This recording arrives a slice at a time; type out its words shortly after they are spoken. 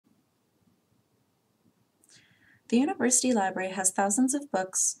The university library has thousands of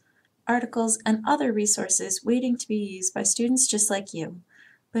books, articles, and other resources waiting to be used by students just like you,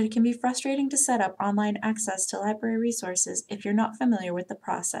 but it can be frustrating to set up online access to library resources if you're not familiar with the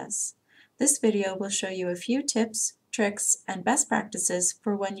process. This video will show you a few tips, tricks, and best practices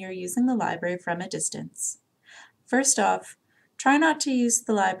for when you're using the library from a distance. First off, try not to use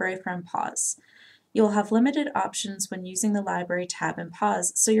the library from pause. You'll have limited options when using the library tab in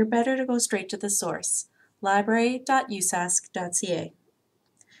pause, so you're better to go straight to the source, library.usask.ca.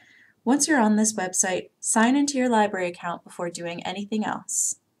 Once you're on this website, sign into your library account before doing anything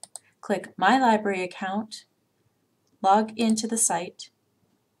else. Click My Library Account, log into the site,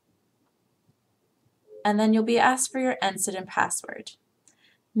 and then you'll be asked for your NCID and password.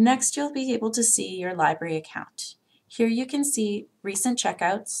 Next, you'll be able to see your library account. Here you can see recent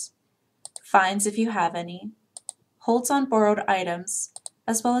checkouts, fines if you have any, holds on borrowed items,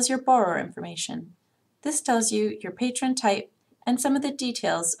 as well as your borrower information. This tells you your patron type and some of the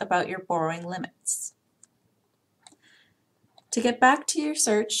details about your borrowing limits. To get back to your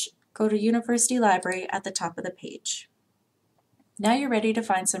search, go to University Library at the top of the page. Now you're ready to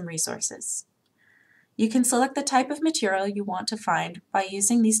find some resources. You can select the type of material you want to find by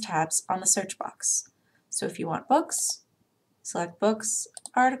using these tabs on the search box. So if you want books, select books,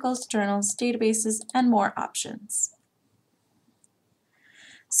 articles, journals, databases, and more options.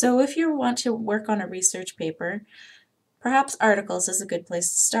 So if you want to work on a research paper, perhaps articles is a good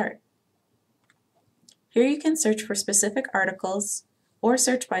place to start. Here you can search for specific articles or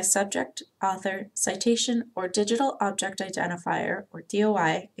search by subject, author, citation, or digital object identifier, or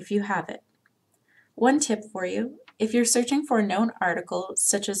DOI, if you have it. One tip for you, if you're searching for a known article,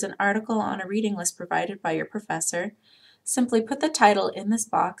 such as an article on a reading list provided by your professor, simply put the title in this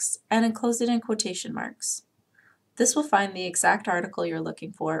box and enclose it in quotation marks. This will find the exact article you're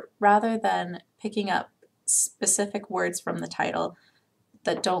looking for, rather than picking up specific words from the title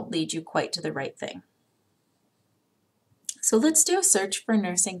that don't lead you quite to the right thing. So let's do a search for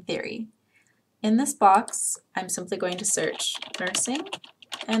nursing theory. In this box, I'm simply going to search nursing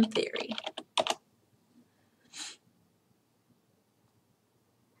and theory.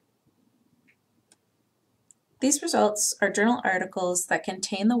 These results are journal articles that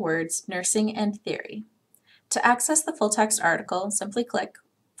contain the words nursing and theory. To access the full text article, simply click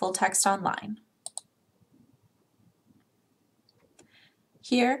Full Text Online.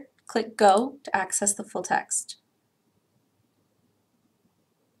 Here, click Go to access the full text.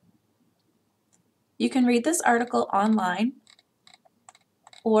 You can read this article online,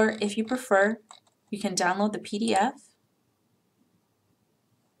 or if you prefer, you can download the PDF.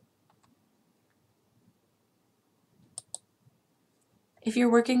 If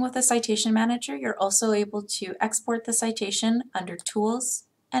you're working with a citation manager, you're also able to export the citation under Tools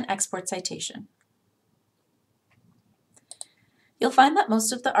and Export Citation. You'll find that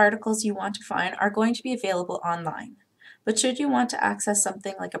most of the articles you want to find are going to be available online. But should you want to access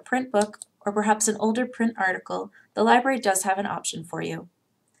something like a print book or perhaps an older print article, the library does have an option for you.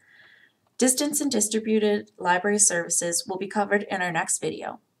 Distance and distributed library services will be covered in our next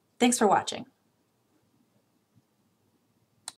video. Thanks for watching.